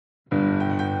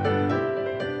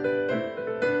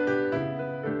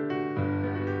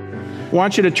I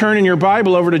want you to turn in your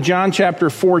Bible over to John chapter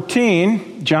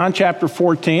 14. John chapter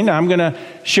 14. I'm going to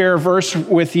share a verse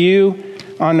with you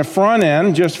on the front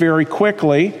end just very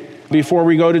quickly before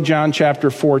we go to John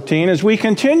chapter 14. As we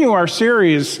continue our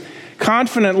series,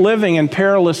 Confident Living in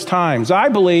Perilous Times, I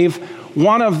believe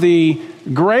one of the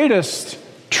greatest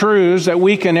truths that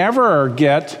we can ever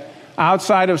get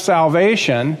outside of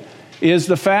salvation is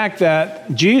the fact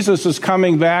that Jesus is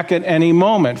coming back at any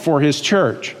moment for his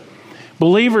church.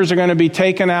 Believers are going to be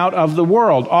taken out of the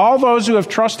world. All those who have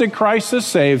trusted Christ as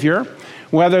Savior,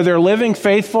 whether they're living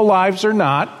faithful lives or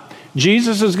not,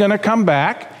 Jesus is going to come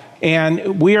back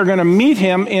and we are going to meet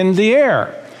him in the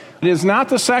air. It is not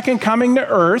the second coming to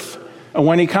earth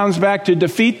when he comes back to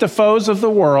defeat the foes of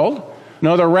the world.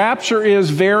 No, the rapture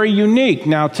is very unique.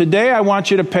 Now, today I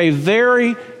want you to pay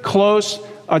very close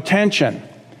attention,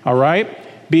 all right?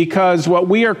 Because what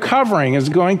we are covering is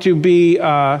going to be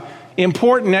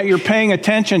important that you're paying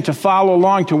attention to follow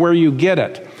along to where you get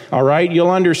it, all right?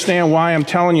 You'll understand why I'm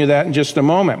telling you that in just a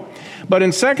moment. But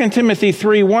in 2 Timothy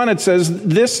 3:1, it says,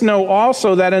 "This know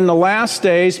also that in the last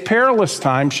days perilous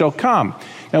times shall come."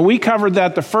 Now, we covered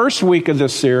that the first week of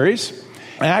this series.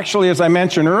 Actually, as I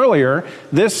mentioned earlier,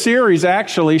 this series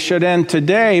actually should end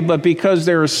today, but because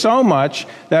there is so much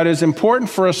that is important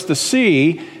for us to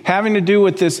see having to do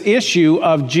with this issue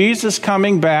of Jesus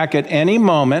coming back at any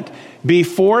moment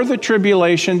before the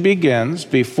tribulation begins,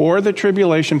 before the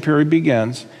tribulation period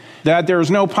begins, that there's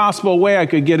no possible way I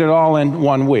could get it all in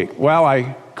 1 week. Well,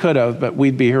 I could have, but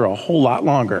we'd be here a whole lot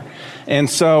longer. And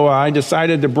so I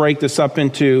decided to break this up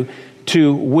into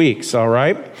 2 weeks, all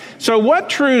right? So what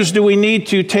truths do we need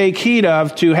to take heed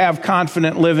of to have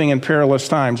confident living in perilous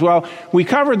times? Well, we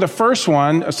covered the first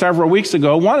one several weeks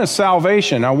ago. One is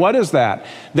salvation. Now, what is that?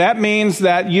 That means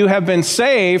that you have been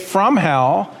saved from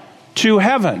hell to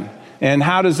heaven. And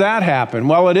how does that happen?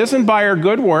 Well, it isn't by our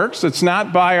good works. It's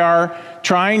not by our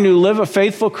trying to live a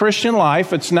faithful Christian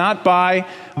life. It's not by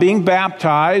being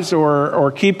baptized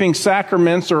or keeping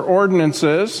sacraments or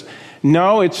ordinances.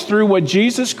 No, it's through what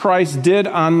Jesus Christ did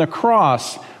on the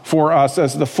cross for us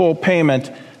as the full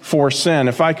payment for sin.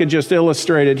 If I could just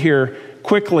illustrate it here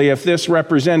quickly, if this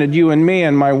represented you and me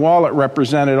and my wallet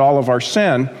represented all of our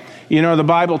sin, you know, the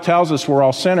Bible tells us we're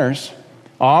all sinners,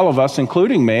 all of us,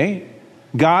 including me.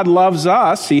 God loves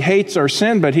us. He hates our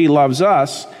sin, but he loves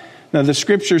us. Now, the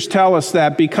scriptures tell us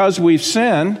that because we've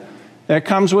sinned, that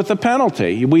comes with a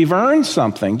penalty. We've earned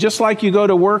something. Just like you go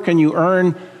to work and you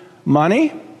earn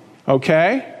money,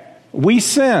 okay? We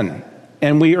sin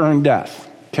and we earn death,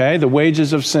 okay? The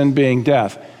wages of sin being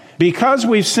death. Because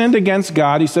we've sinned against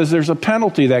God, he says there's a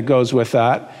penalty that goes with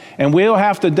that. And we'll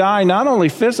have to die not only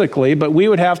physically, but we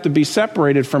would have to be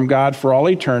separated from God for all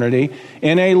eternity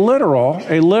in a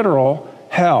literal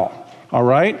hell, all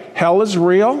right? Hell is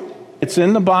real. It's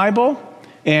in the Bible.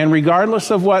 And regardless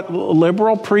of what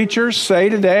liberal preachers say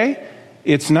today,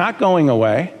 it's not going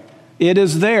away. It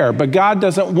is there. But God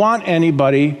doesn't want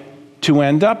anybody to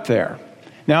end up there.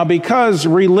 Now, because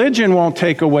religion won't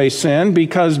take away sin,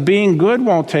 because being good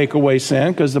won't take away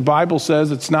sin, because the Bible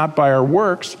says it's not by our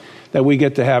works that we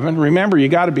get to heaven. Remember, you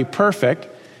got to be perfect.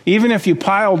 Even if you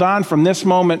piled on from this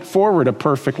moment forward a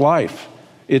perfect life,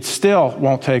 it still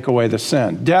won't take away the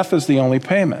sin. Death is the only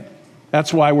payment.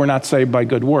 That's why we're not saved by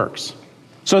good works.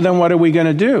 So then what are we going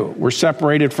to do? We're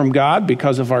separated from God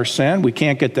because of our sin. We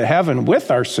can't get to heaven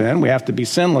with our sin. We have to be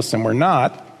sinless, and we're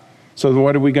not. So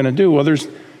what are we going to do? Well, there's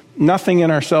nothing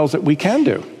in ourselves that we can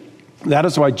do. That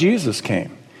is why Jesus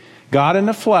came. God in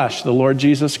the flesh, the Lord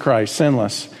Jesus Christ,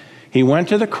 sinless. He went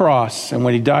to the cross, and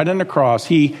when he died on the cross,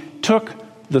 he took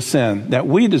the sin that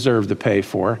we deserve to pay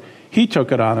for. He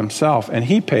took it on himself, and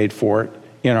he paid for it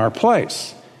in our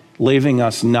place, leaving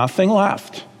us nothing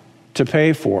left to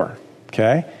pay for,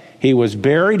 okay? He was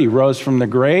buried, he rose from the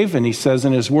grave, and he says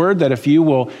in his word that if you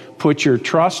will put your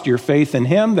trust, your faith in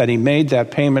him, that he made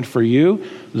that payment for you,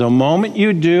 the moment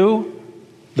you do,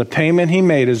 the payment he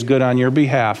made is good on your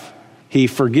behalf. He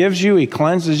forgives you, he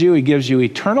cleanses you, he gives you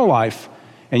eternal life,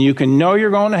 and you can know you're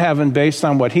going to heaven based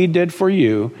on what he did for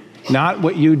you, not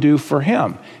what you do for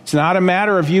him. It's not a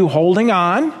matter of you holding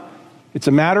on. It's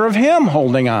a matter of him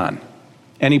holding on.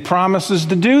 And he promises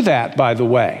to do that, by the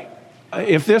way.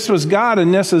 If this was God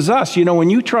and this is us, you know,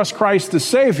 when you trust Christ as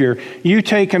Savior, you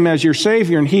take him as your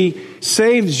Savior and he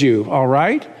saves you, all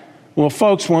right? Well,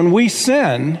 folks, when we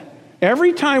sin,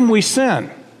 every time we sin,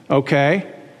 okay,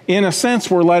 in a sense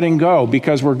we're letting go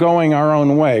because we're going our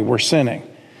own way. We're sinning.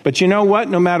 But you know what?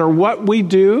 No matter what we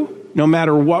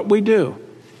do,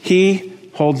 he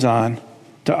holds on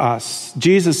to us.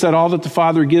 Jesus said, all that the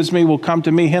Father gives me will come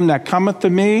to me. Him that cometh to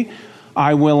me,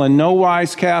 I will in no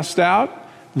wise cast out.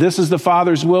 This is the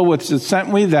Father's will which has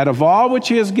sent me, that of all which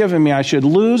he has given me, I should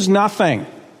lose nothing.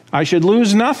 I should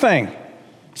lose nothing.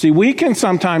 See, we can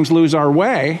sometimes lose our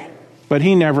way, but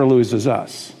he never loses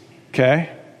us. Okay?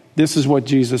 This is what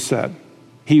Jesus said.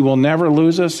 He will never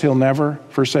lose us. He'll never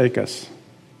forsake us.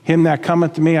 Him that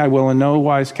cometh to me, I will in no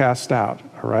wise cast out.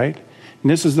 All right?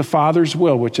 And this is the Father's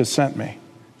will which has sent me,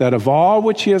 that of all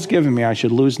which he has given me, I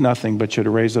should lose nothing, but should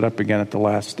raise it up again at the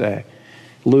last day.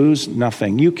 Lose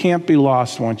nothing. You can't be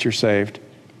lost once you're saved.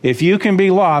 If you can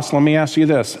be lost, let me ask you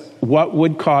this. What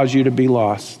would cause you to be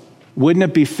lost? Wouldn't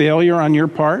it be failure on your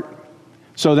part?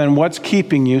 So then what's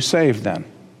keeping you saved then?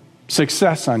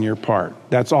 Success on your part.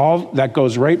 That's all. That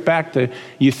goes right back to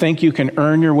you think you can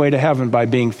earn your way to heaven by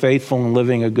being faithful and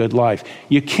living a good life.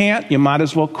 You can't. You might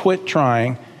as well quit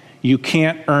trying. You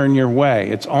can't earn your way.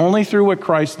 It's only through what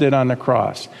Christ did on the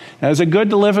cross. Now, is it good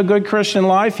to live a good Christian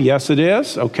life? Yes, it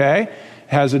is. Okay. It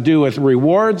has to do with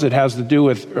rewards. It has to do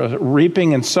with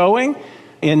reaping and sowing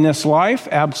in this life.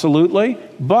 Absolutely.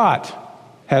 But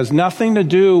has nothing to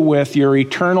do with your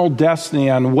eternal destiny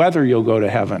on whether you'll go to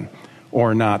heaven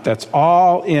or not. That's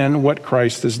all in what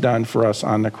Christ has done for us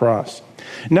on the cross.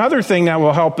 Another thing that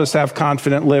will help us have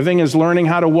confident living is learning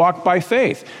how to walk by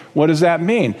faith. What does that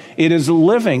mean? It is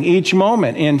living each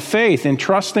moment in faith, in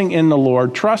trusting in the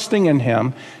Lord, trusting in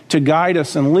him to guide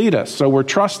us and lead us. So we're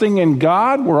trusting in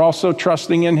God. We're also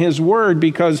trusting in his word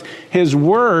because his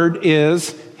word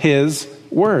is his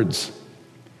words.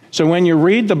 So when you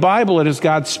read the Bible, it is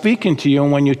God speaking to you.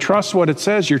 And when you trust what it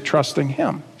says, you're trusting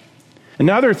him.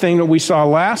 Another thing that we saw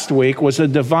last week was the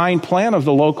divine plan of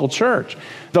the local church.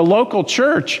 The local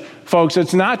church, folks,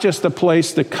 it's not just a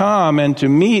place to come and to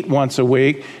meet once a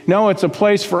week. No, it's a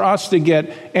place for us to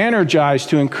get energized,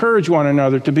 to encourage one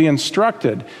another, to be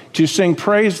instructed, to sing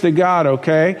praise to God,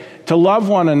 okay? To love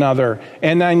one another,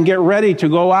 and then get ready to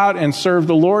go out and serve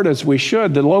the Lord as we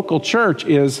should. The local church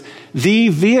is the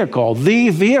vehicle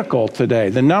today,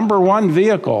 the number one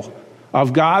vehicle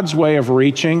of God's way of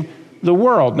reaching the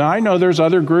world. Now, I know there's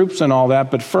other groups and all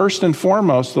that, but first and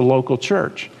foremost, the local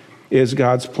church is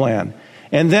God's plan.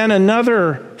 And then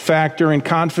another factor in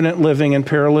confident living in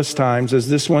perilous times is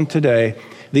this one today,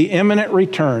 the imminent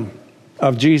return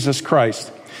of Jesus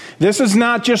Christ. This is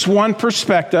not just one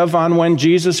perspective on when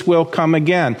Jesus will come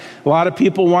again. A lot of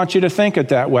people want you to think it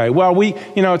that way. Well,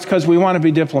 it's because we want to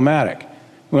be diplomatic.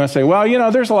 We want to say,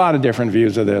 well, there's a lot of different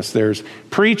views of this. There's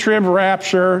pre-trib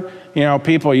rapture.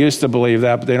 People used to believe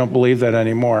that, but they don't believe that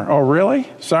anymore. Oh, really?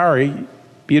 Sorry.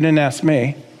 You didn't ask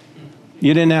me.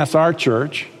 You didn't ask our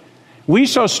church. We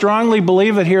so strongly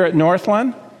believe it here at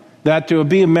Northland that to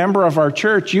be a member of our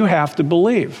church, you have to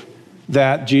believe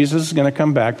that Jesus is going to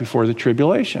come back before the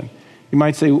tribulation. You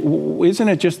might say, isn't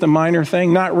it just a minor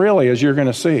thing? Not really, as you're going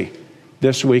to see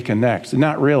this week and next.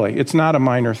 Not really. It's not a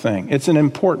minor thing. It's an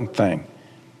important thing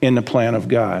in the plan of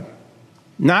God.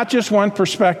 Not just one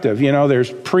perspective.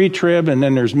 There's pre-trib, and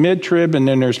then there's mid-trib, and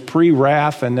then there's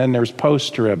pre-wrath, and then there's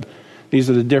post-trib. These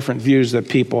are the different views that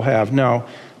people have. No,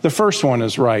 the first one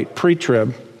is right.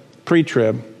 Pre-trib.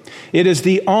 It is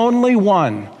the only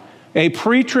one. A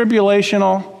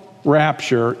pre-tribulational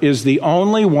rapture is the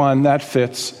only one that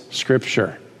fits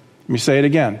Scripture. Let me say it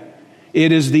again.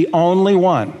 It is the only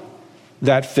one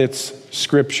that fits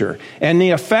Scripture. And the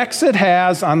effects it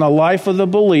has on the life of the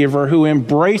believer who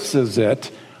embraces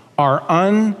it are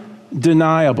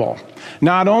undeniable.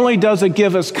 Not only does it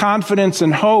give us confidence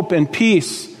and hope and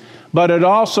peace, but it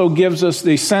also gives us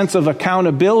the sense of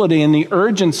accountability and the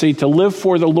urgency to live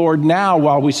for the Lord now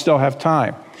while we still have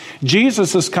time.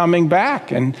 Jesus is coming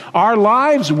back, and our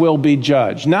lives will be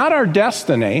judged. Not our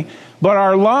destiny, but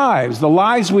our lives. The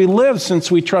lives we live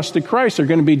since we trusted Christ are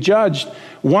going to be judged.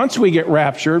 Once we get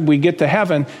raptured, we get to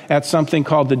heaven at something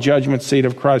called the judgment seat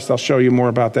of Christ. I'll show you more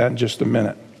about that in just a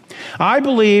minute. I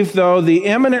believe, though, the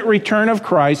imminent return of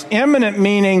Christ, imminent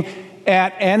meaning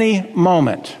at any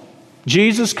moment.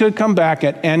 Jesus could come back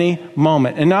at any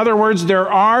moment. In other words,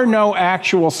 there are no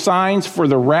actual signs for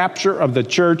the rapture of the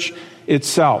church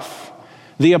itself.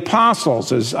 The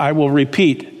apostles, as I will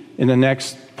repeat in the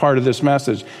next part of this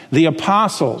message, the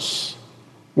apostles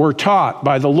were taught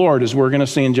by the Lord, as we're going to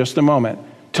see in just a moment,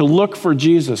 to look for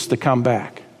Jesus to come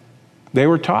back. They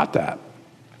were taught that.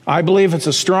 I believe it's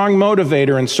a strong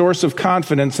motivator and source of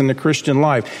confidence in the Christian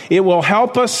life. It will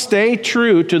help us stay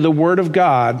true to the Word of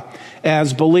God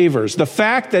as believers. The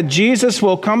fact that Jesus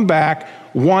will come back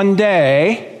one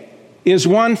day is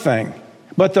one thing,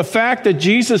 but the fact that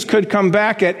Jesus could come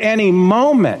back at any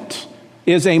moment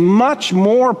is a much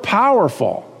more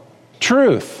powerful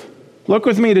truth. Look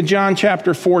with me to John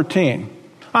chapter 14.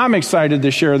 I'm excited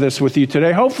to share this with you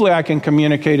today. Hopefully I can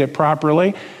communicate it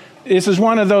properly. This is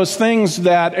one of those things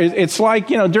that it's like,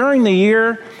 during the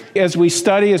year, as we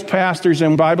study as pastors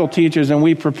and Bible teachers and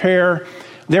we prepare,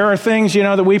 there are things,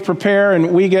 that we prepare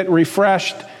and we get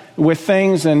refreshed with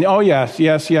things and, oh, yes,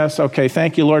 okay,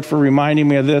 thank you, Lord, for reminding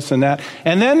me of this and that.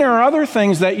 And then there are other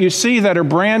things that you see that are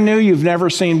brand new you've never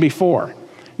seen before.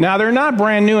 Now, they're not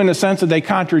brand new in the sense that they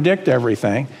contradict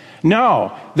everything.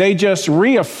 No, they just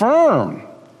reaffirm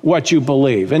what you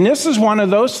believe. And this is one of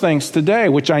those things today,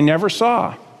 which I never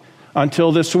saw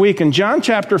until this week. In John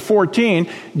chapter 14,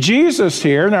 Jesus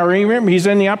here, now remember, he's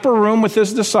in the upper room with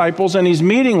his disciples and he's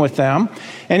meeting with them.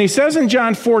 And he says in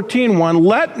John 14:1,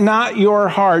 "Let not your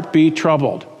heart be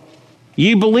troubled.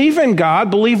 Ye believe in God,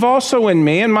 believe also in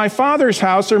me. In my Father's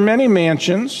house are many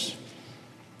mansions.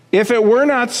 If it were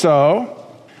not so,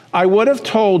 I would have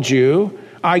told you,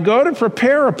 I go to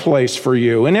prepare a place for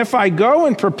you. And if I go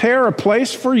and prepare a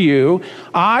place for you,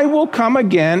 I will come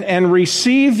again and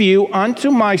receive you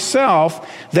unto myself,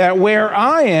 that where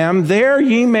I am, there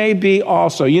ye may be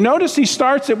also." You notice he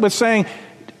starts it with saying,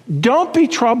 don't be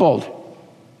troubled.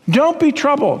 Don't be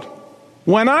troubled.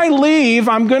 When I leave,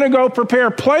 I'm going to go prepare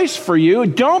a place for you.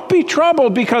 Don't be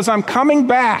troubled because I'm coming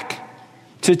back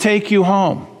to take you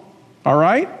home. All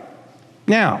right?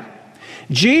 Now,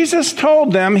 Jesus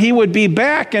told them he would be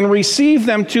back and receive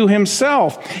them to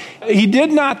himself. He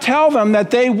did not tell them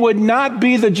that they would not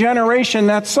be the generation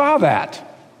that saw that.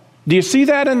 Do you see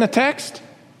that in the text?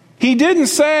 He didn't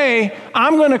say,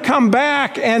 I'm going to come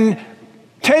back and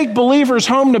take believers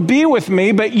home to be with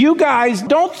me, but you guys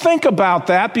don't think about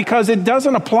that because it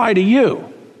doesn't apply to you.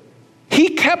 He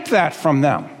kept that from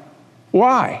them.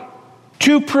 Why?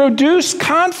 To produce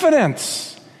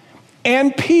confidence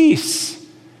and peace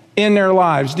in their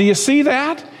lives. Do you see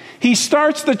that? He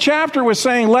starts the chapter with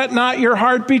saying, let not your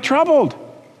heart be troubled.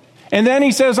 And then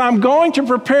he says, I'm going to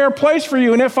prepare a place for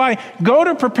you. And if I go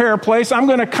to prepare a place, I'm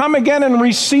going to come again and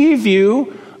receive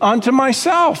you unto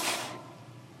myself.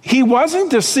 He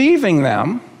wasn't deceiving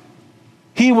them.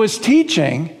 He was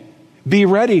teaching, be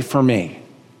ready for me.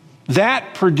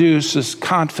 That produces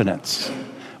confidence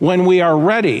when we are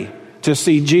ready to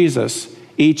see Jesus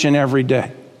each and every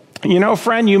day.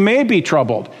 Friend, you may be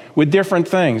troubled with different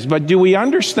things, but do we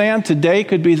understand today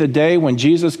could be the day when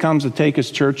Jesus comes to take his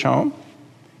church home?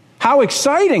 How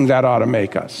exciting that ought to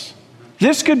make us.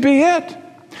 This could be it.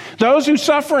 Those who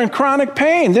suffer in chronic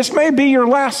pain, this may be your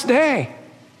last day.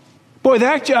 Boy,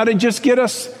 that ought to just get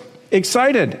us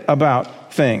excited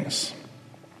about things.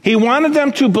 He wanted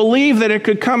them to believe that it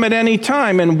could come at any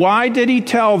time. And why did he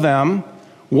tell them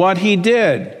what he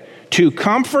did? To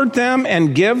comfort them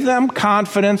and give them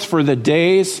confidence for the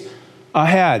days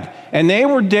ahead. And they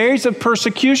were days of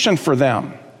persecution for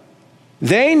them.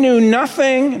 They knew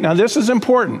nothing, now this is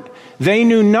important, they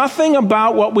knew nothing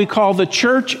about what we call the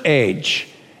church age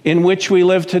in which we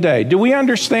live today. Do we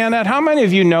understand that? How many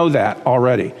of you know that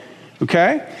already?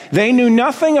 Okay? They knew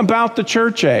nothing about the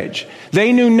church age.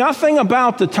 They knew nothing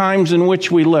about the times in which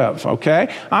we live.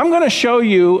 Okay? I'm going to show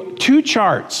you two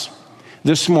charts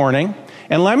this morning.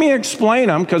 And let me explain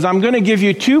them because I'm going to give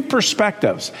you two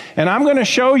perspectives. And I'm going to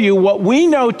show you what we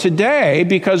know today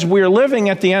because we're living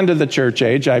at the end of the church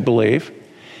age, I believe,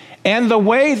 and the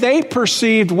way they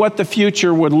perceived what the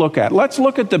future would look at. Let's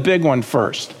look at the big one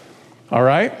first. All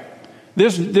right?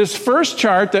 This first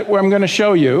chart that I'm going to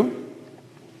show you,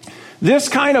 this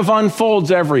kind of unfolds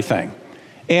everything.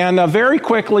 And very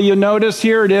quickly, you notice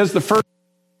here it is, the first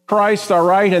Christ, all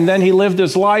right, and then he lived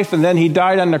his life, and then he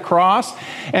died on the cross.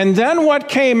 And then what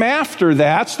came after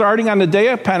that, starting on the day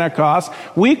of Pentecost,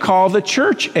 we call the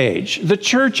church age,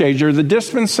 or the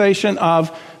dispensation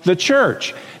of the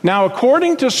church. Now,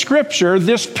 according to Scripture,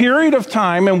 this period of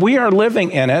time, and we are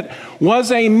living in it,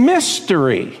 was a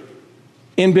mystery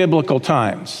in biblical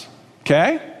times,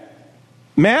 okay?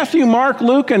 Matthew, Mark,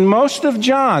 Luke, and most of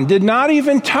John did not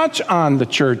even touch on the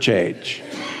church age.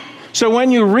 So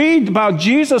when you read about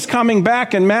Jesus coming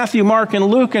back in Matthew, Mark, and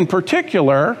Luke in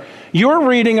particular, you're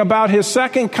reading about his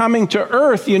second coming to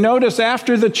earth. You notice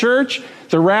after the church,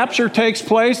 the rapture takes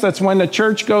place. That's when the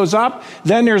church goes up.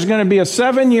 Then there's going to be a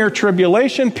 7-year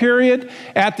tribulation period.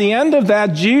 At the end of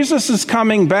that, Jesus is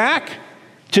coming back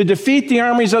to defeat the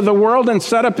armies of the world and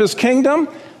set up his kingdom.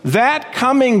 That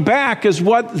coming back is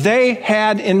what they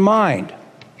had in mind.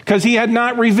 Because he had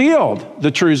not revealed the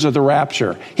truths of the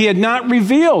rapture. He had not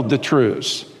revealed the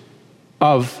truths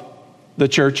of the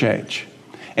church age.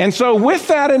 And so with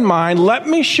that in mind, let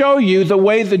me show you the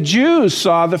way the Jews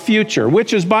saw the future,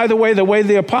 which is, by the way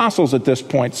the apostles at this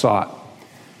point saw it.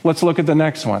 Let's look at the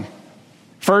next one.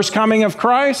 First coming of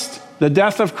Christ, the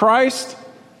death of Christ.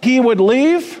 He would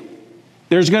leave.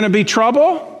 There's going to be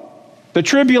trouble. The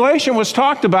tribulation was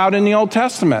talked about in the Old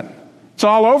Testament. It's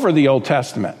all over the Old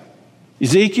Testament.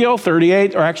 Ezekiel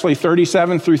 38, or actually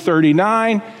 37 through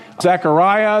 39,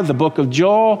 Zechariah, the book of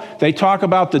Joel, they talk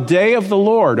about the day of the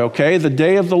Lord, okay? The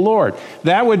day of the Lord.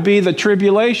 That would be the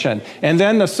tribulation. And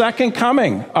then the second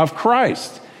coming of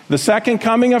Christ. The second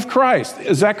coming of Christ.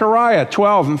 Zechariah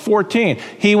 12 and 14.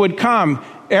 He would come.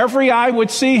 Every eye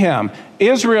would see him.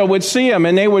 Israel would see him,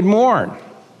 and they would mourn.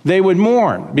 They would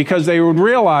mourn because they would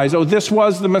realize, oh, this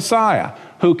was the Messiah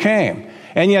who came.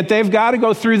 And yet they've got to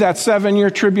go through that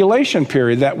 7-year tribulation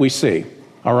period that we see.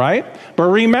 All right? But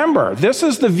remember, this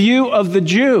is the view of the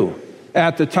Jew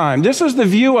at the time. This is the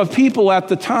view of people at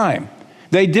the time.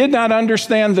 They did not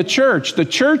understand the church. The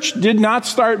church did not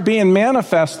start being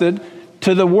manifested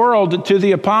to the world, to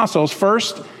the apostles.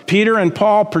 First, Peter and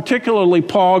Paul, particularly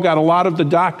Paul, got a lot of the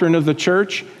doctrine of the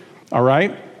church. All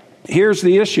right? Here's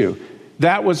the issue.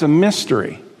 That was a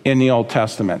mystery in the Old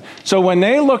Testament. So when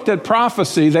they looked at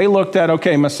prophecy, they looked at,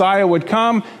 okay, Messiah would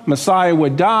come, Messiah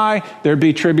would die, there'd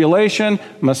be tribulation,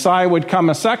 Messiah would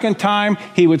come a second time,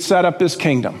 he would set up his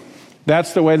kingdom.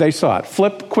 That's the way they saw it.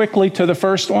 Flip quickly to the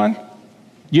first one.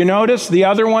 You notice the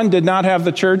other one did not have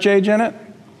the church age in it?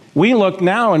 We look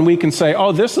now and we can say,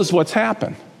 oh, this is what's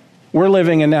happened. We're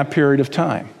living in that period of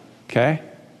time, okay?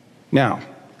 Now,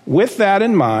 with that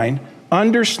in mind,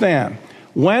 understand,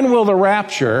 when will the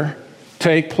rapture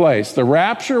take place? The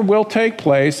rapture will take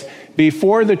place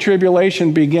before the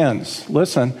tribulation begins.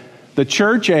 Listen, the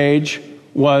church age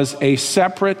was a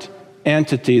separate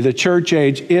entity. The church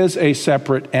age is a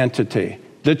separate entity.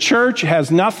 The church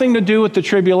has nothing to do with the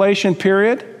tribulation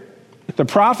period. The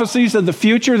prophecies of the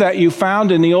future that you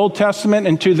found in the Old Testament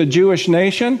and to the Jewish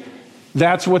nation,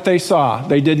 that's what they saw.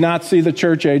 They did not see the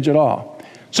church age at all.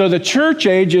 So the church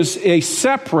age is a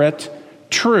separate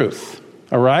truth.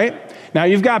 All right? Now,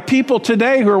 you've got people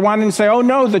today who are wanting to say, oh,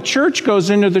 no, the church goes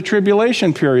into the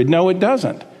tribulation period. No, it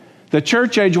doesn't. The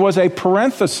church age was a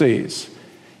parenthesis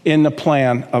in the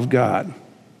plan of God.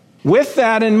 With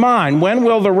that in mind, when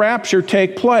will the rapture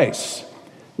take place?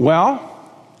 Well,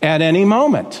 at any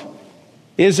moment.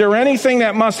 Is there anything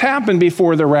that must happen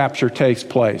before the rapture takes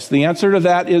place? The answer to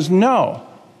that is no.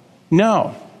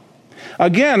 No.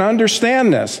 Again,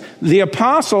 understand this. The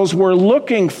apostles were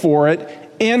looking for it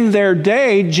in their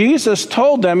day. Jesus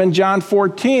told them in John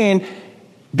 14,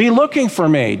 be looking for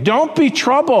me. Don't be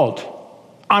troubled.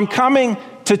 I'm coming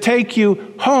to take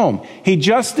you home. He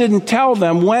just didn't tell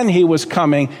them when he was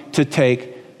coming to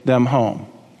take them home.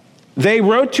 They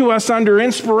wrote to us under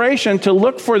inspiration to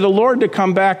look for the Lord to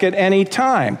come back at any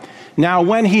time. Now,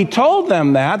 when he told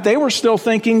them that, they were still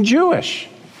thinking Jewish.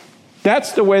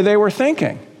 That's the way they were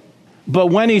thinking. But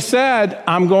when he said,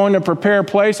 I'm going to prepare a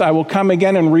place, I will come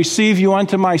again and receive you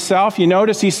unto myself. You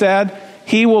notice he said,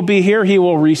 he will be here, he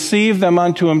will receive them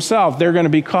unto himself. They're going to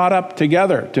be caught up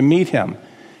together to meet him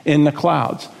in the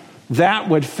clouds. That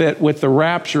would fit with the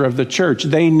rapture of the church.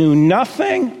 They knew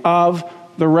nothing of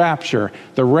the rapture.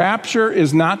 The rapture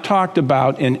is not talked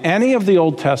about in any of the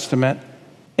Old Testament,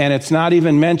 and it's not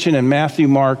even mentioned in Matthew,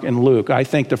 Mark, and Luke. I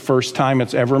think the first time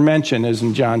it's ever mentioned is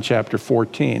in John chapter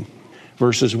 14.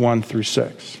 Verses 1 through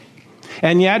 6.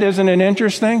 And yet, isn't it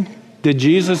interesting? Did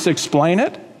Jesus explain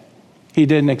it? He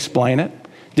didn't explain it.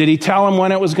 Did he tell them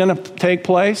when it was going to take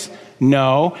place?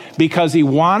 No, because he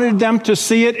wanted them to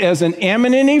see it as an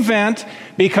imminent event,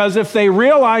 because if they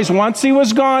realized once he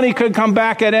was gone, he could come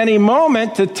back at any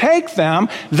moment to take them,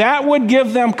 that would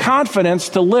give them confidence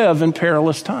to live in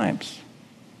perilous times.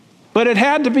 But it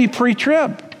had to be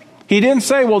pre-trib. He didn't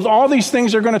say, well, all these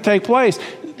things are going to take place.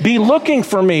 Be looking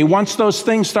for me once those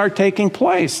things start taking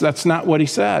place. That's not what he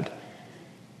said.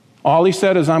 All he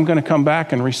said is, I'm going to come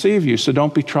back and receive you, so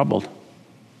don't be troubled.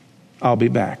 I'll be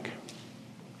back.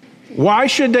 Why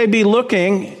should they be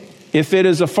looking if it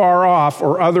is afar off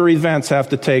or other events have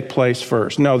to take place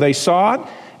first? No, they saw it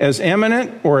as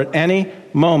imminent or at any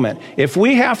moment. If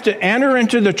we have to enter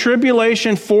into the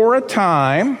tribulation for a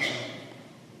time,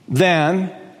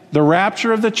 then the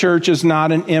rapture of the church is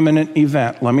not an imminent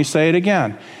event. Let me say it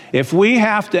again. If we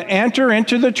have to enter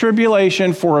into the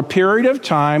tribulation for a period of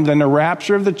time, then the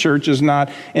rapture of the church is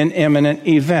not an imminent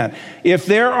event. If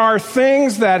there are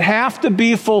things that have to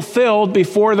be fulfilled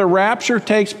before the rapture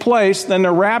takes place, then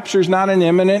the rapture is not an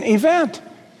imminent event.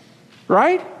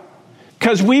 Right?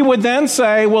 Because we would then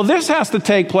say, well, this has to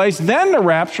take place, then the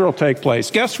rapture will take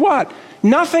place. Guess what?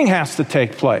 Nothing has to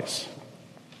take place.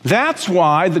 That's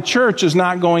why the church is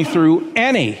not going through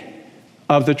any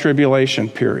of the tribulation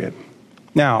period.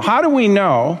 Now, how do we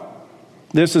know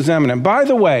this is imminent? By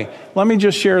the way, let me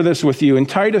just share this with you. In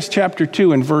Titus chapter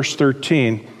 2 and verse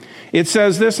 13, it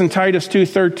says this in Titus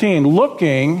 2:13,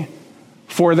 looking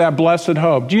for that blessed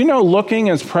hope. Do you know looking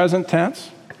is present tense?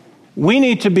 We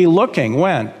need to be looking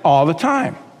when? All the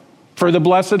time for the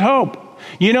blessed hope.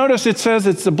 You notice it says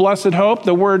it's the blessed hope.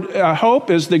 The word hope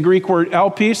is the Greek word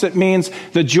elpis. It means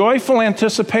the joyful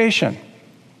anticipation.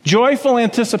 Joyful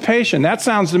anticipation. That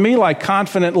sounds to me like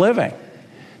confident living.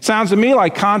 Sounds to me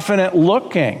like confident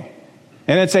looking.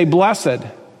 And it's a blessed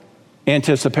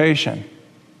anticipation.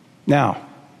 Now,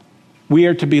 we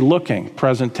are to be looking,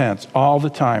 present tense, all the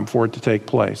time for it to take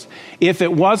place. If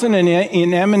it wasn't an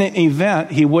imminent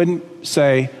event, he wouldn't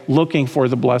say looking for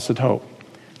the blessed hope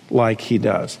like he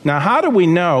does. Now, how do we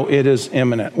know it is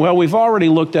imminent? Well, we've already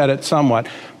looked at it somewhat,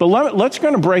 but let's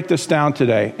going to break this down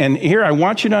today. And here, I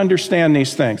want you to understand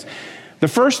these things. The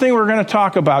first thing we're going to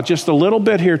talk about just a little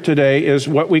bit here today is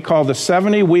what we call the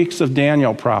 70 weeks of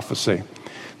Daniel prophecy.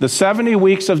 The 70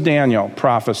 weeks of Daniel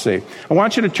prophecy. I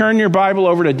want you to turn your Bible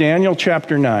over to Daniel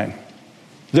chapter 9.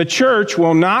 The church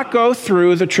will not go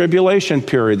through the tribulation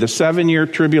period, the 7-year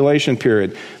tribulation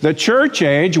period. The church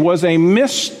age was a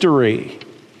mystery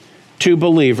to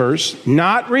believers,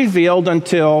 not revealed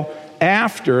until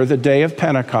after the day of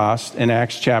Pentecost in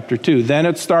Acts chapter 2. Then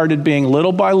it started being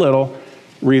little by little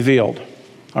revealed.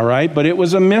 All right? But it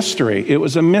was a mystery. It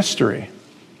was a mystery.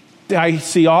 I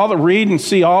read and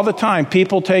see all the time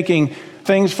people taking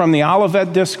things from the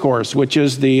Olivet Discourse, which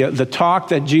is the talk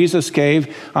that Jesus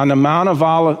gave on the Mount of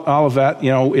Olivet.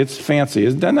 You know, it's fancy.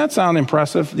 Doesn't that sound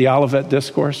impressive, the Olivet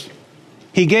Discourse?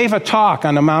 He gave a talk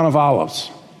on the Mount of Olives.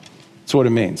 That's what it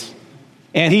means.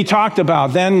 And he talked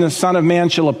about, then the Son of Man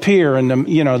shall appear, and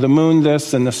the moon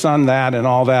this and the sun that and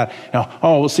all that.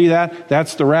 We'll see that?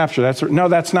 That's the rapture. No,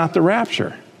 that's not the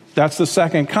rapture. That's the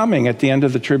second coming at the end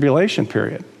of the tribulation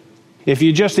period. If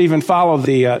you just even follow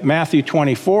the Matthew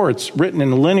 24, it's written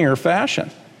in linear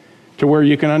fashion to where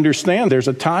you can understand there's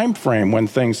a time frame when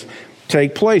things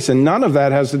take place, and none of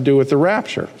that has to do with the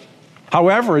rapture.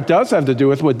 However, it does have to do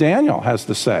with what Daniel has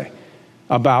to say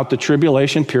about the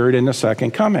tribulation period and the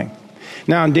second coming.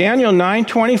 Now, in Daniel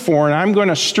 9:24, and I'm going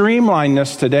to streamline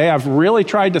this today. I've really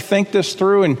tried to think this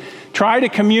through and try to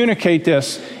communicate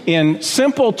this in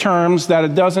simple terms that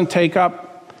it doesn't take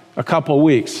up a couple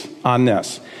weeks on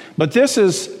this. But this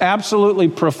is absolutely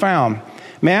profound.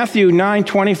 Matthew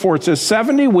 9:24, it says,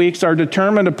 70 weeks are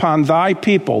determined upon thy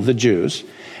people, the Jews,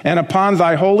 and upon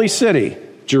thy holy city,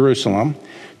 Jerusalem,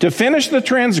 to finish the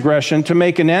transgression, to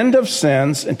make an end of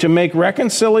sins, and to make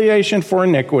reconciliation for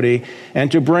iniquity, and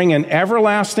to bring in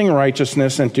everlasting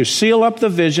righteousness, and to seal up the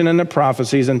vision and the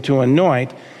prophecies, and to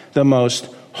anoint the most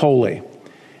holy.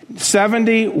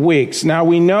 70 weeks. Now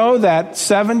we know that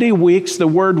 70 weeks, the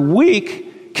word week,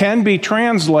 can be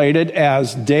translated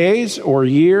as days or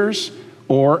years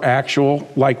or actual,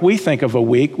 like we think of a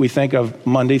week, we think of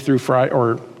Sunday through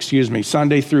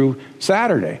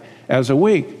Saturday as a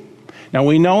week. Now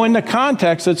we know in the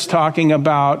context it's talking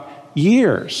about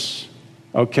years,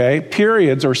 okay?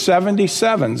 Periods or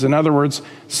 77s. In other words,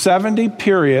 70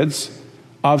 periods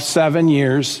of 7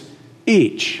 years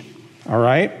each, all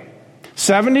right?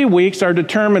 70 weeks are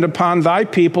determined upon thy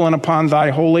people and upon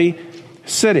thy holy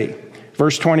city.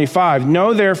 Verse 25,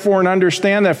 know therefore and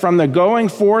understand that from the going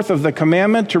forth of the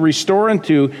commandment to restore and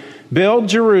to build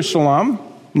Jerusalem,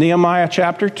 Nehemiah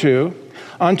chapter 2,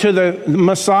 unto the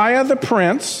Messiah the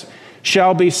Prince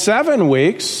shall be 7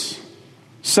 weeks,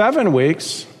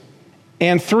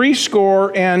 and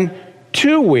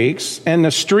 62 weeks, and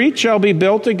the street shall be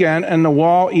built again, and the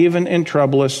wall even in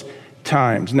troublous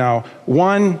times. Now,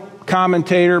 one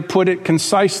commentator put it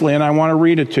concisely, and I want to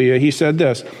read it to you. He said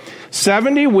this,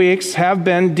 70 weeks have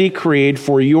been decreed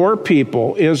for your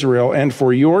people, Israel, and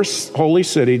for your holy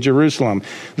city, Jerusalem.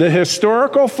 The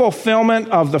historical fulfillment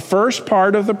of the first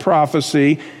part of the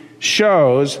prophecy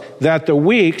shows that the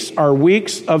weeks are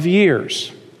weeks of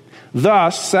years.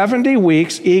 Thus, 70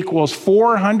 weeks equals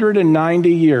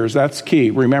 490 years. That's key.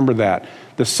 Remember that.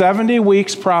 The 70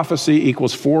 weeks prophecy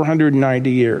equals 490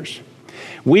 years.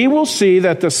 We will see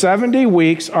that the 70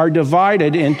 weeks are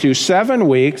divided into 7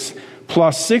 weeks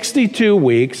plus 62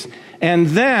 weeks, and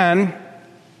then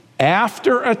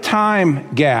after a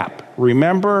time gap,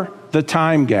 remember the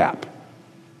time gap.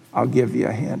 I'll give you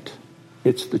a hint.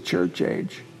 It's the church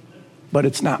age, but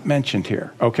it's not mentioned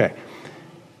here. Okay.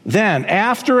 Then,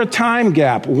 after a time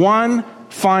gap, one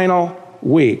final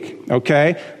week,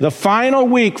 okay? The final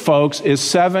week, folks, is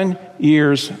 7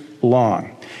 years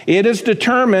long. It is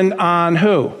determined on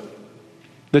who?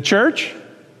 The church?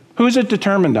 Who's it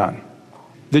determined on?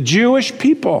 The Jewish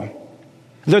people.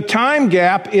 The time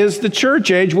gap is the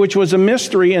church age, which was a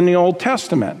mystery in the Old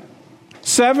Testament.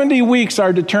 70 weeks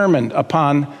are determined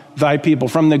upon thy people,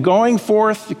 from the going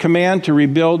forth the command to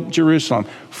rebuild Jerusalem.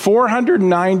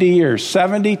 490 years,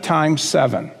 70 times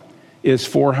 7 is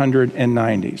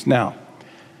 490. Now,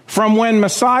 from when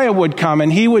Messiah would come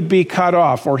and he would be cut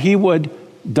off or he would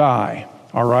die,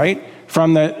 all right?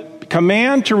 From the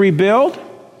command to rebuild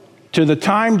to the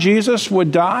time Jesus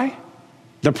would die,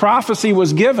 the prophecy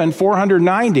was given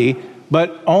 490,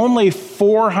 but only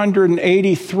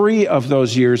 483 of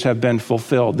those years have been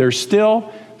fulfilled. There's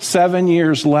still 7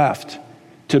 years left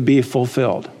to be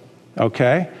fulfilled,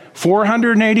 okay?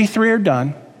 483 are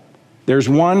done. There's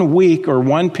 1 week or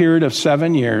 1 period of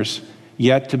 7 years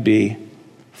yet to be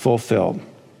fulfilled.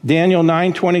 Daniel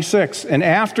 9:26, and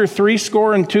after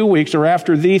 62 weeks, or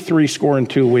after the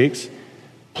 62 weeks,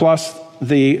 plus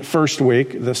the first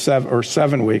week,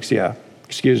 7 weeks,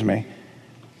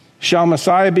 shall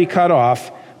Messiah be cut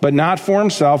off, but not for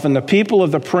himself, and the people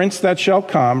of the prince that shall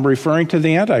come, referring to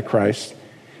the Antichrist,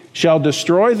 shall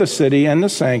destroy the city and the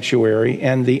sanctuary,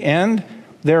 and the end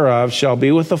thereof shall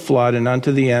be with the flood, and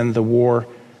unto the end the war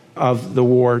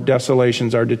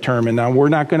desolations are determined. Now, we're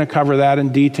not going to cover that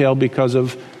in detail because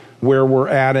of where we're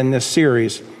at in this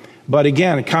series. But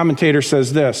again, a commentator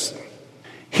says this: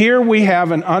 here we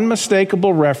have an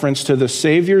unmistakable reference to the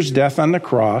Savior's death on the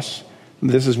cross.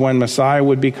 This is when Messiah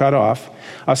would be cut off.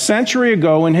 A century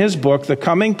ago in his book, The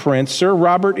Coming Prince, Sir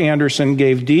Robert Anderson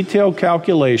gave detailed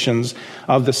calculations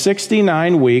of the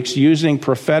 69 weeks using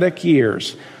prophetic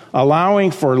years, allowing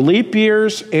for leap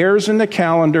years, errors in the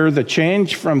calendar, the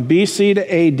change from BC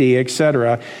to AD,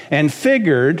 etc., and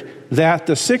figured that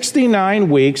the 69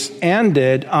 weeks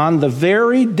ended on the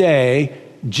very day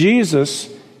Jesus'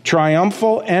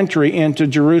 triumphal entry into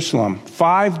Jerusalem,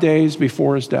 5 days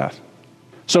before his death.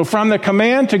 So from the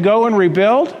command to go and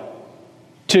rebuild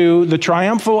to the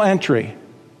triumphal entry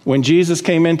when Jesus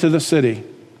came into the city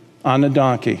on a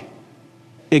donkey,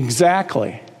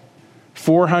 exactly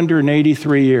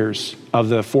 483 years of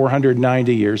the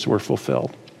 490 years were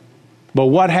fulfilled. But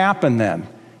what happened then?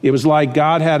 It was like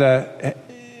God had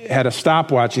a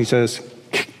stopwatch, and he says,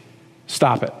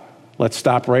 stop it. Let's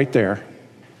stop right there.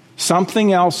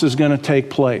 Something else is going to take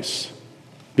place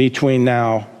between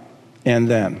now and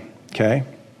then, okay?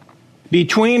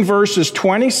 Between verses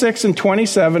 26 and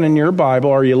 27 in your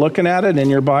Bible, are you looking at it in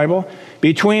your Bible?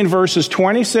 Between verses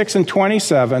 26 and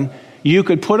 27, you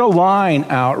could put a line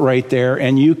out right there,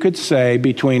 and you could say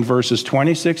between verses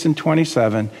 26 and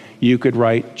 27, you could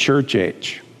write church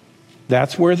age.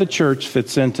 That's where the church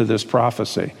fits into this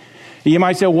prophecy. You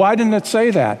might say, why didn't it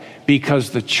say that? Because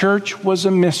the church was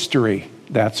a mystery.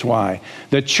 That's why.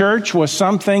 The church was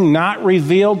something not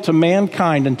revealed to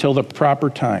mankind until the proper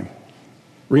time.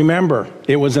 Remember,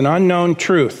 it was an unknown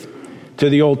truth to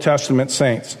the Old Testament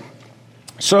saints.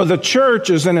 So the church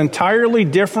is an entirely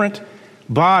different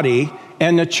body,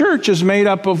 and the church is made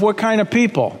up of what kind of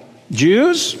people?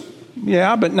 Jews?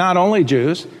 Yeah, but not only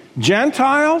Jews.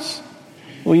 Gentiles?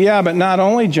 Well, yeah, but not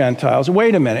only Gentiles.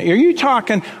 Wait a minute.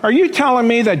 Are you telling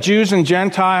me that Jews and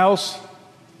Gentiles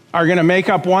are going to make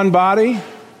up one body?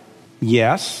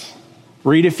 Yes.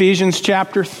 Read Ephesians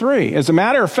chapter 3. As a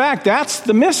matter of fact, that's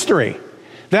the mystery.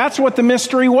 That's what the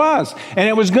mystery was. And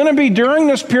it was going to be during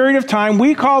this period of time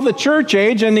we call the church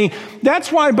age. And that's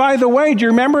why, by the way, do you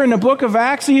remember in the book of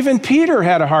Acts, even Peter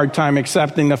had a hard time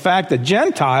accepting the fact that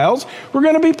Gentiles were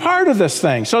going to be part of this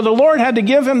thing. So the Lord had to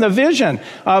give him the vision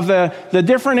of the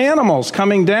different animals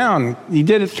coming down. He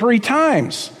did it 3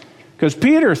 times. Because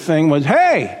Peter's thing was,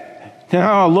 hey,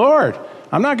 Lord,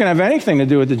 I'm not going to have anything to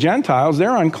do with the Gentiles.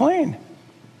 They're unclean.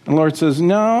 And the Lord says,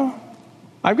 no,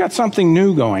 I've got something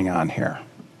new going on here.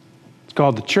 It's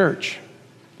called the church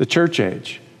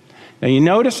age. Now you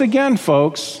notice again,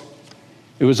 folks,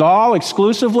 it was all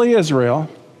exclusively Israel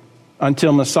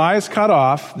until Messiah is cut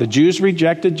off. The Jews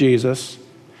rejected Jesus.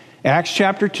 Acts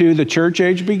chapter 2, the church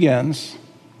age begins,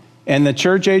 and the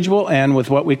church age will end with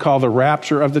what we call the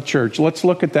rapture of the church. Let's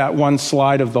look at that one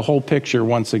slide of the whole picture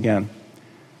once again.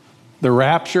 The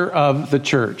rapture of the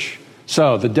church.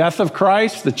 So the death of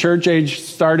Christ, the church age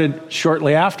started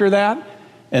shortly after that.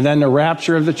 And then the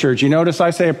rapture of the church. You notice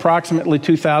I say approximately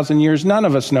 2,000 years. None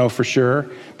of us know for sure,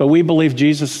 but we believe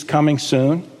Jesus is coming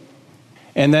soon.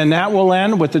 And then that will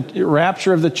end with the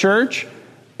rapture of the church,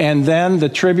 and then the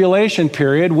tribulation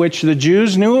period, which the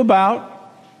Jews knew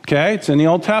about. Okay, it's in the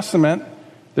Old Testament.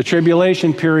 The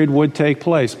tribulation period would take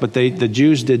place, but the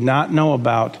Jews did not know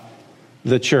about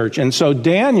the church. And so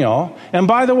Daniel, and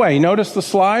by the way, notice the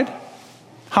slide?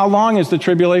 How long is the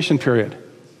tribulation period?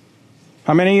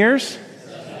 How many years?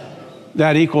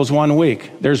 That equals 1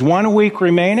 week. There's 1 week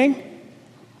remaining,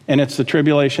 and it's the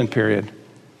tribulation period.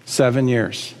 7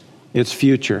 years. It's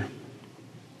future.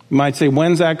 You might say,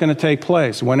 when's that going to take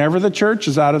place? Whenever the church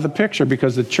is out of the picture,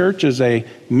 because the church is a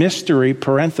mystery,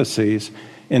 parentheses,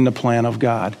 in the plan of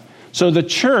God. So the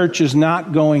church is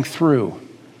not going through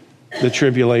the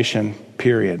tribulation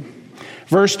period.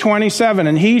 Verse 27,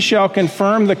 and he shall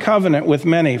confirm the covenant with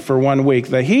many for 1 week.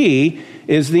 The he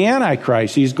is the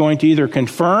Antichrist. He's going to either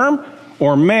confirm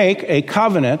or make a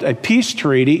covenant, a peace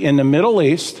treaty in the Middle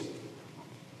East,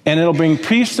 and it'll bring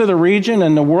peace to the region,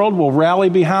 and the world will rally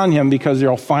behind him because there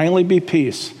will finally be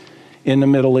peace in the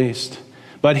Middle East.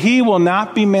 But he will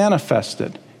not be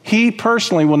manifested. He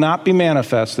personally will not be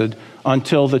manifested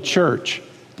until the church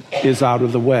is out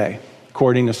of the way,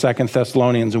 according to 2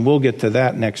 Thessalonians, and we'll get to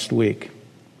that next week.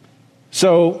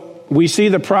 So we see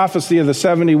the prophecy of the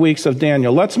 70 weeks of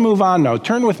Daniel. Let's move on now.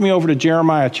 Turn with me over to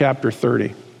Jeremiah chapter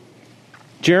 30.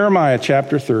 Jeremiah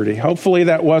chapter 30. Hopefully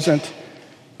that wasn't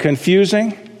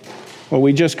confusing. What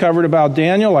we just covered about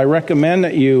Daniel, I recommend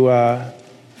that you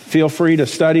feel free to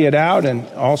study it out and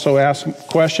also ask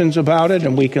questions about it,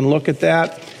 and we can look at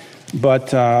that.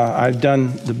 But I've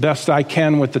done the best I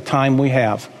can with the time we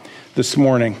have this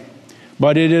morning.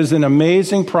 But it is an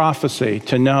amazing prophecy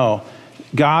to know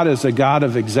God is a God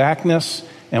of exactness,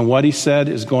 and what he said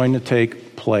is going to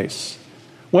take place.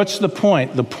 What's the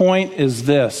point? The point is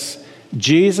this.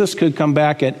 Jesus could come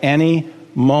back at any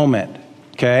moment,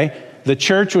 okay? The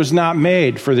church was not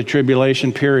made for the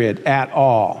tribulation period at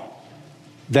all.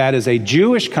 That is a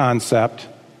Jewish concept,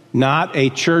 not a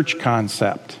church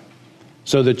concept.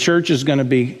 So the church is going to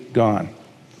be gone.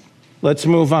 Let's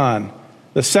move on.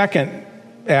 The second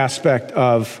aspect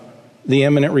of the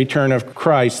imminent return of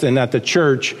Christ and that the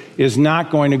church is not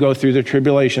going to go through the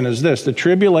tribulation is this. The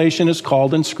tribulation is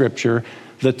called in Scripture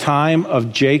the time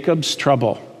of Jacob's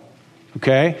trouble.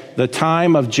 Okay? The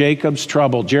time of Jacob's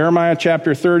trouble. Jeremiah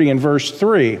chapter 30 and verse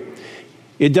 3.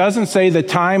 It doesn't say the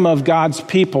time of God's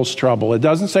people's trouble. It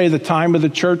doesn't say the time of the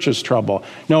church's trouble.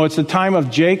 No, it's the time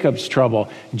of Jacob's trouble.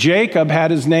 Jacob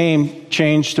had his name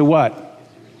changed to what?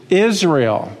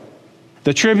 Israel.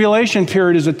 The tribulation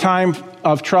period is a time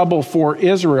of trouble for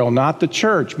Israel, not the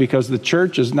church, because the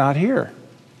church is not here.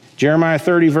 Jeremiah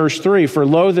 30, verse 3, for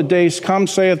lo, the days come,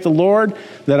 saith the Lord,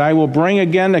 that I will bring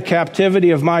again the captivity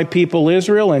of my people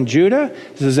Israel and Judah.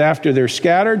 This is after they're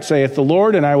scattered, saith the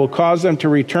Lord, and I will cause them to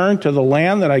return to the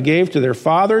land that I gave to their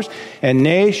fathers, and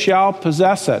they shall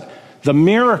possess it. The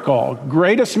miracle,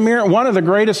 one of the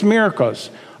greatest miracles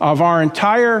of our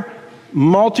entire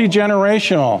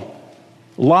multi-generational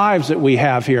lives that we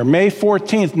have here. May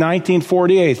 14th,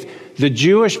 1948, the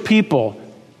Jewish people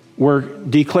were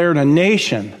declared a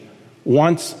nation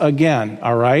once again,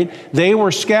 all right? They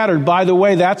were scattered. By the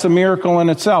way, that's a miracle in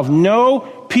itself. No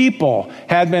people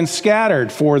had been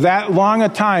scattered for that long a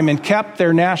time and kept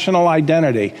their national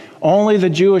identity. Only the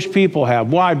Jewish people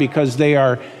have. Why? Because they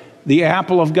are the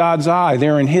apple of God's eye.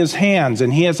 They're in his hands,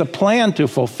 and he has a plan to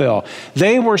fulfill.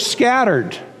 They were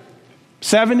scattered.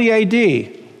 70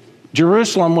 A.D.,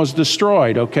 Jerusalem was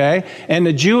destroyed, okay? And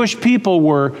the Jewish people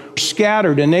were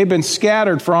scattered, and they've been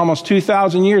scattered for almost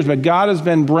 2,000 years, but God has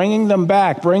been bringing them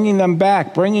back. Getting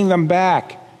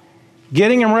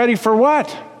them ready for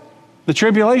what? The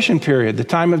tribulation period, the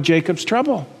time of Jacob's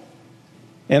trouble.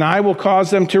 And I will cause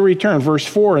them to return. Verse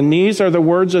 4, and these are the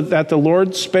words that the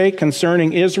Lord spake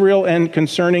concerning Israel and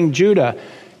concerning Judah.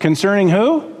 Concerning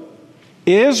who?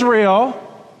 Israel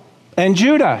and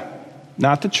Judah,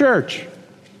 not the church.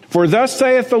 For thus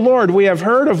saith the Lord, we have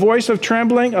heard a voice of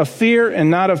trembling, of fear,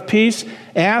 and not of peace.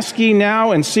 Ask ye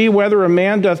now, and see whether a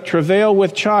man doth travail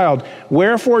with child.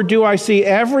 Wherefore do I see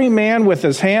every man with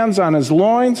his hands on his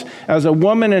loins, as a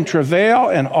woman in travail,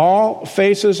 and all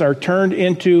faces are turned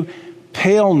into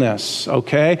paleness,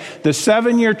 okay? The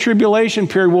 7-year tribulation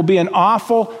period will be an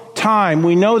awful time.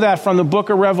 We know that from the book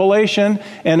of Revelation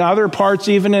and other parts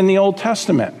even in the Old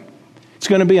Testament. It's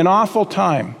going to be an awful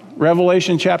time.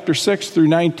 Revelation chapter 6 through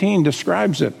 19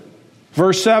 describes it.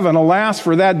 Verse 7, alas,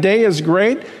 for that day is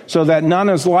great, so that none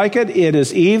is like it. It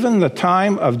is even the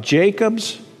time of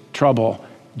Jacob's trouble.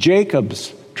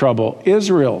 Jacob's trouble.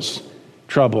 Israel's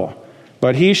trouble.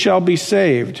 But he shall be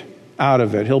saved out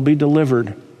of it. He'll be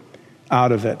delivered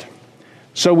out of it.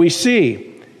 So we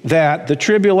see that the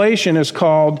tribulation is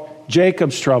called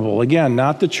Jacob's trouble. Again,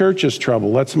 not the church's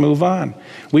trouble. Let's move on.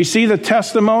 We see the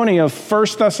testimony of 1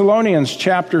 Thessalonians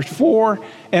chapter 4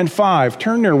 and 5.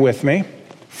 Turn there with me.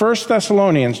 1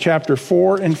 Thessalonians chapter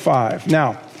 4 and 5.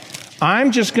 Now,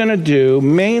 I'm just going to do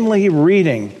mainly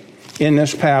reading in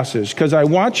this passage because I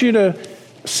want you to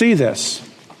see this.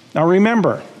 Now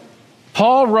remember,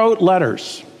 Paul wrote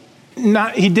letters.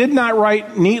 He did not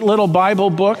write neat little Bible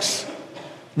books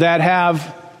that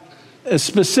have a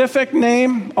specific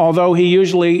name, although he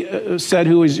usually said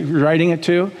who he's writing it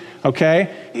to,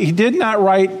 okay? He did not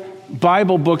write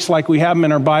Bible books like we have them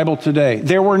in our Bible today.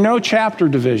 There were no chapter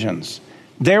divisions.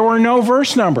 There were no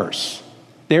verse numbers.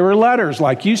 They were letters.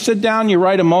 Like you sit down, you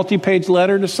write a multi-page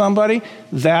letter to somebody.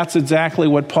 That's exactly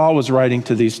what Paul was writing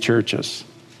to these churches.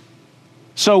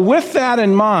 So with that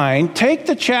in mind, take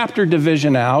the chapter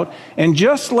division out and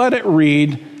just let it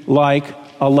read like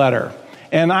a letter.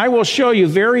 And I will show you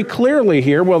very clearly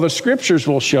here, well, the scriptures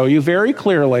will show you very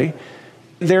clearly,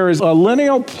 there is a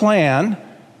linear plan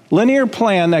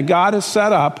that God has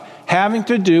set up having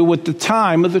to do with the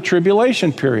time of the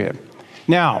tribulation period.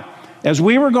 Now, as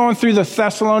we were going through the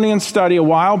Thessalonian study a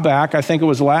while back, I think it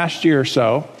was last year or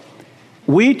so,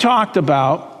 we talked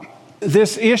about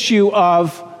this issue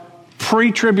of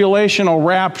pre-tribulational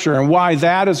rapture and why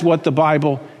that is what the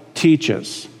Bible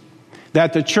teaches.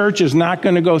 That the church is not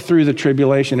going to go through the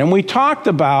tribulation. And we talked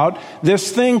about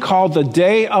this thing called the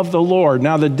day of the Lord.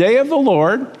 Now, the day of the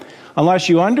Lord, unless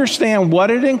you understand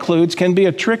what it includes, can be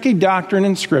a tricky doctrine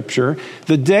in Scripture.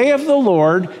 The day of the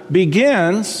Lord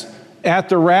begins at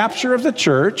the rapture of the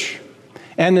church,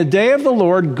 and the day of the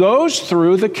Lord goes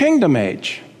through the kingdom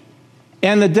age.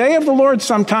 And the day of the Lord,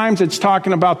 sometimes it's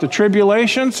talking about the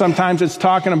tribulation, sometimes it's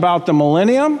talking about the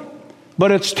millennium,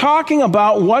 but it's talking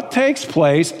about what takes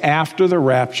place after the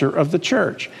rapture of the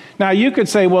church. Now, you could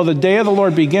say, well, the day of the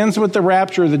Lord begins with the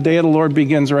rapture, or the day of the Lord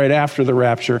begins right after the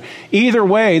rapture. Either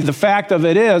way, the fact of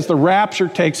it is, the rapture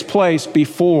takes place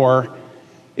before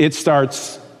it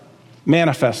starts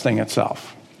manifesting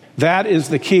itself. That is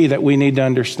the key that we need to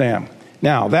understand.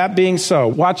 Now, that being so,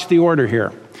 watch the order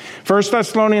here. 1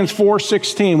 Thessalonians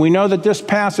 4:16, we know that this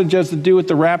passage has to do with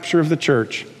the rapture of the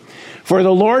church. For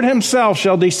the Lord himself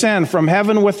shall descend from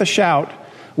heaven with a shout,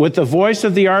 with the voice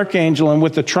of the archangel, and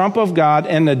with the trump of God,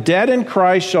 and the dead in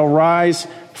Christ shall rise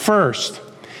first.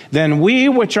 Then we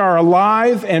which are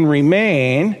alive and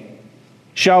remain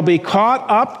shall be caught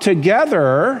up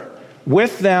together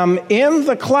with them in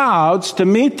the clouds to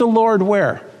meet the Lord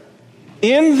where?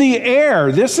 In the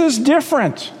air. This is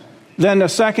different than the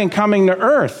second coming to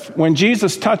earth when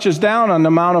Jesus touches down on the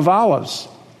Mount of Olives.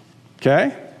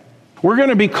 Okay? We're going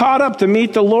to be caught up to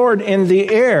meet the Lord in the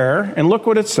air, and look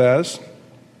what it says.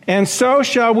 And so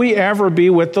shall we ever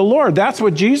be with the Lord. That's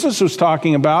what Jesus was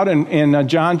talking about in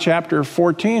John chapter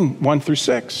 14, 1 through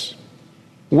 6.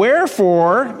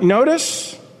 Wherefore,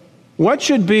 notice, what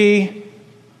should be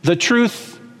the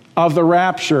truth of the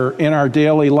rapture in our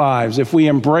daily lives? If we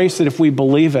embrace it, if we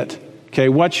believe it, okay,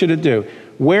 what should it do?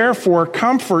 Wherefore,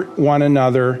 comfort one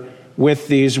another with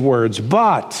these words.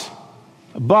 But,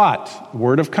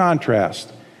 word of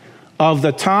contrast, of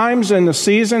the times and the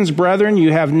seasons, brethren,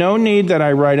 you have no need that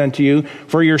I write unto you,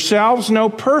 for yourselves know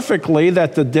perfectly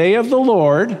that the day of the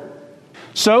Lord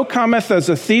so cometh as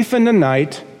a thief in the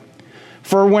night.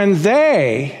 For when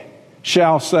they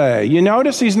shall say, you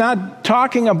notice he's not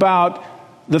talking about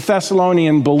the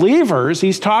Thessalonian believers,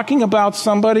 he's talking about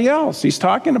somebody else. He's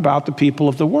talking about the people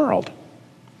of the world.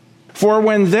 For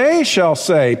when they shall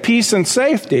say peace and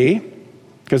safety,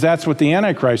 because that's what the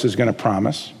Antichrist is going to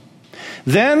promise,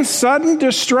 then sudden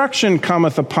destruction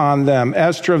cometh upon them,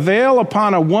 as travail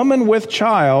upon a woman with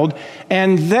child,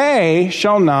 and they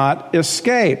shall not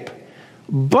escape.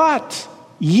 But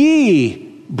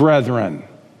ye, brethren,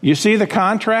 you see the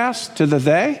contrast to the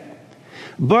they?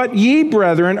 But ye,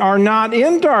 brethren, are not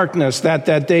in darkness,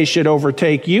 that day should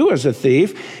overtake you as a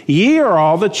thief. Ye are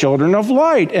all the children of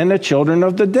light and the children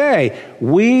of the day.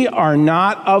 We are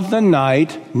not of the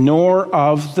night, nor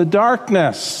of the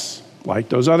darkness, like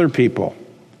those other people.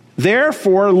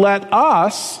 Therefore, let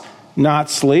us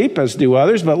not sleep, as do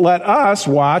others, but let us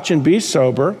watch and be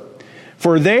sober.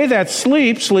 For they that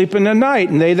sleep, sleep in the night,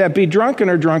 and they that be drunken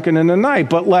are drunken in the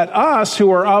night. But let us who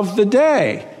are of the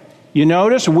day, you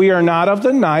notice, we are not of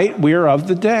the night, we are of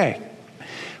the day.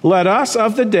 Let us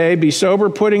of the day be sober,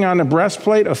 putting on the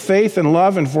breastplate of faith and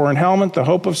love, and for an helmet the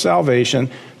hope of salvation,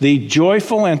 the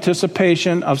joyful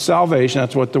anticipation of salvation.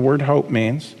 That's what the word hope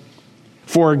means.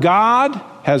 For God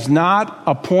has not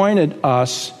appointed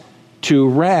us to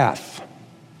wrath,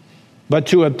 but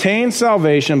to obtain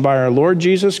salvation by our Lord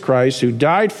Jesus Christ, who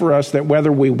died for us, that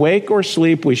whether we wake or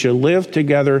sleep, we should live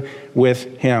together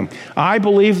with him. I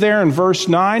believe there in verse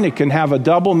 9, it can have a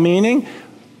double meaning.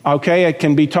 Okay, it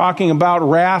can be talking about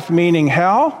wrath, meaning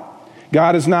hell.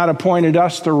 God has not appointed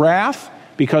us to wrath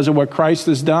because of what Christ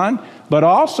has done. But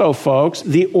also, folks,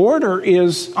 the order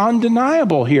is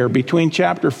undeniable here between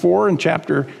chapter 4 and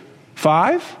chapter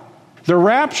 5. The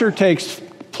rapture takes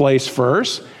place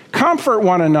first. Comfort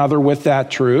one another with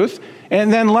that truth.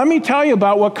 And then let me tell you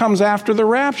about what comes after the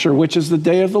rapture, which is the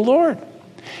day of the Lord.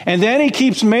 And then he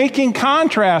keeps making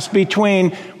contrasts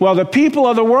between, well, the people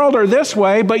of the world are this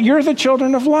way, but you're the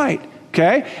children of light.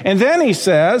 Okay? And then he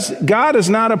says, God has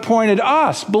not appointed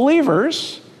us,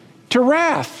 believers, to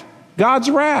wrath, God's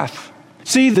wrath.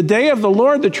 See, the day of the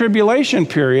Lord, the tribulation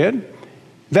period,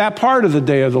 that part of the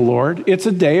day of the Lord, it's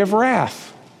a day of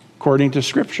wrath, according to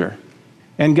Scripture.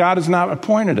 And God has not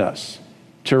appointed us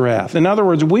to wrath. In other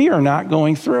words, we are not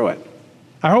going through it.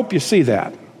 I hope you see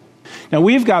that. Now,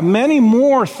 we've got many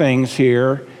more things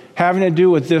here having to do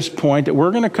with this point that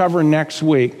we're going to cover next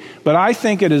week. But I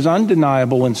think it is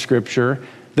undeniable in Scripture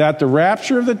that the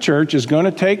rapture of the church is going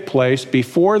to take place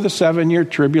before the 7-year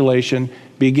tribulation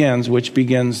begins, which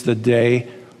begins the day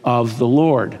of the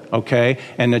Lord, okay?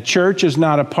 And the church is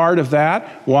not a part of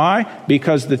that. Why?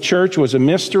 Because the church was a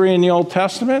mystery in the Old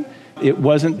Testament. It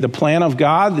wasn't the plan of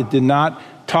God. That did not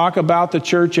talk about the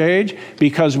church age,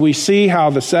 because we see how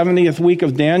the 70th week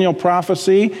of Daniel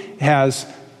prophecy has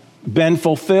been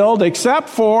fulfilled, except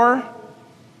for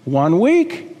 1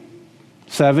 week,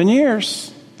 7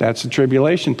 years. That's the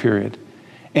tribulation period.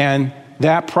 And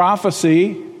that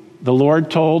prophecy, the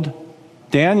Lord told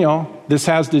Daniel, this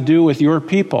has to do with your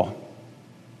people,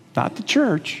 not the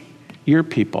church, your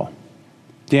people.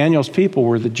 Daniel's people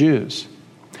were the Jews.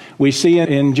 We see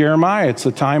in Jeremiah, it's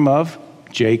the time of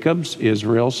Jacob's,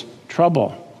 Israel's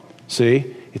trouble.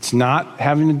 See, it's not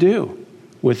having to do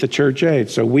with the church age.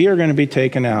 So we are going to be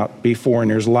taken out before,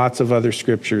 and there's lots of other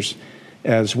scriptures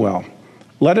as well.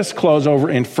 Let us close over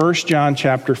in 1 John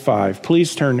chapter 5.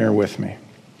 Please turn there with me.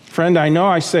 Friend, I know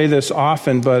I say this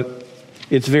often, but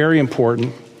it's very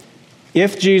important.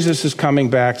 If Jesus is coming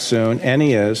back soon, and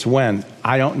he is, when?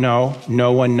 I don't know.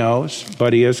 No one knows,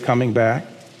 but he is coming back.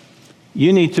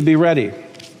 You need to be ready.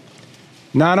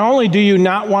 Not only do you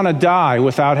not want to die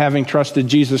without having trusted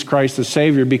Jesus Christ as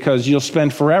Savior, because you'll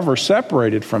spend forever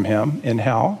separated from him in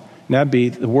hell, and that'd be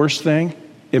the worst thing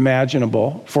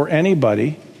imaginable for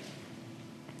anybody.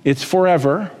 It's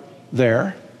forever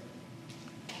there.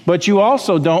 But you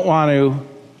also don't want to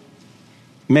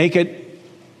make it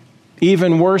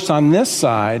even worse on this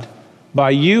side by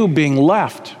you being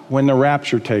left when the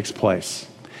rapture takes place.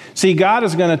 See, God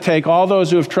is going to take all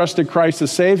those who have trusted Christ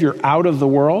as Savior out of the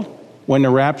world when the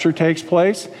rapture takes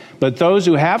place, but those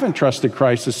who haven't trusted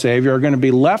Christ as Savior are going to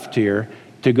be left here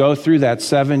to go through that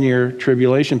 7-year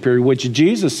tribulation period, which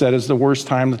Jesus said is the worst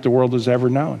time that the world has ever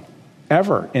known,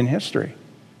 ever in history.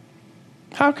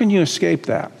 How can you escape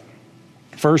that?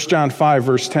 1 John 5,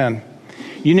 verse 10.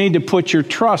 You need to put your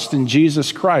trust in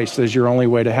Jesus Christ as your only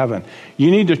way to heaven.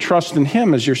 You need to trust in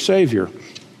him as your Savior.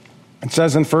 It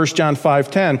says in 1 John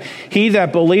 5:10, he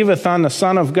that believeth on the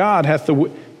Son of God hath the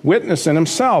witness in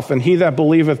himself, and he that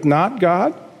believeth not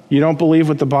God, you don't believe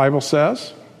what the Bible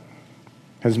says,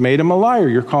 has made him a liar.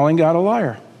 You're calling God a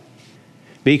liar.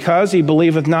 Because he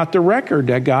believeth not the record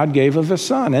that God gave of his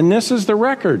Son. And this is the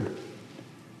record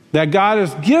that God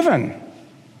has given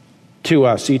to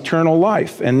us, eternal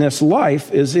life. And this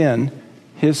life is in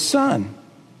his Son.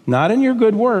 Not in your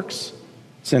good works.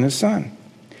 It's in his Son.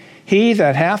 He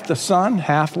that hath the Son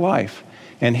hath life.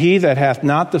 And he that hath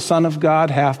not the Son of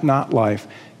God hath not life.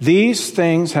 These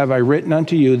things have I written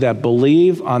unto you that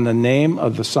believe on the name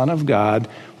of the Son of God.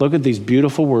 Look at these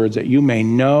beautiful words, that you may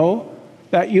know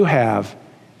that you have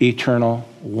eternal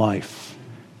life.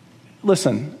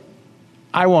 Listen,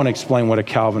 I won't explain what a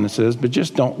Calvinist is, but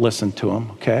just don't listen to them,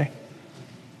 okay?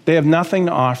 They have nothing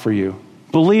to offer you.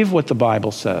 Believe what the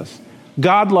Bible says.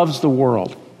 God loves the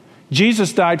world.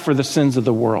 Jesus died for the sins of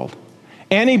the world.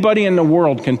 Anybody in the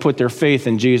world can put their faith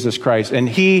in Jesus Christ, and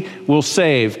he will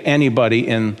save anybody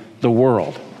in the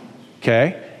world.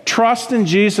 Okay? Trust in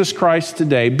Jesus Christ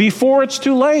today before it's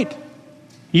too late.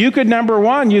 You could, number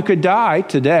one, you could die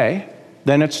today,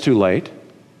 then it's too late.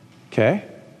 Okay?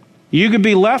 You could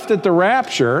be left at the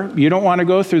rapture. You don't want to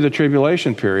go through the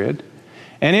tribulation period.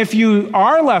 And if you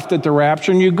are left at the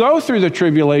rapture and you go through the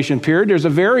tribulation period, there's a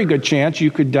very good chance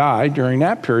you could die during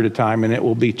that period of time, and it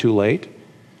will be too late.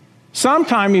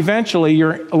 Sometime eventually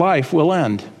your life will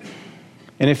end.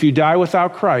 And if you die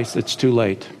without Christ, it's too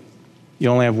late. You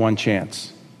only have one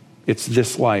chance. It's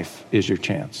this life is your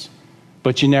chance.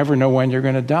 But you never know when you're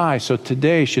going to die. So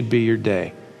today should be your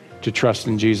day to trust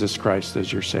in Jesus Christ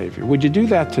as your Savior. Would you do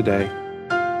that today?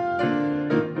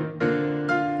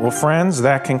 Well, friends,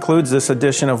 that concludes this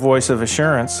edition of Voice of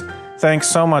Assurance. Thanks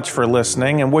so much for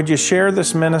listening. And would you share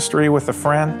this ministry with a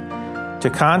friend? To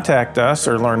contact us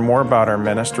or learn more about our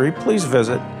ministry, please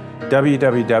visit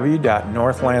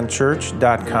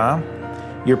www.northlandchurch.com.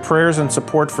 Your prayers and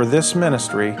support for this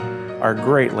ministry are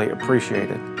greatly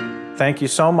appreciated. Thank you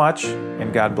so much,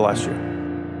 and God bless you.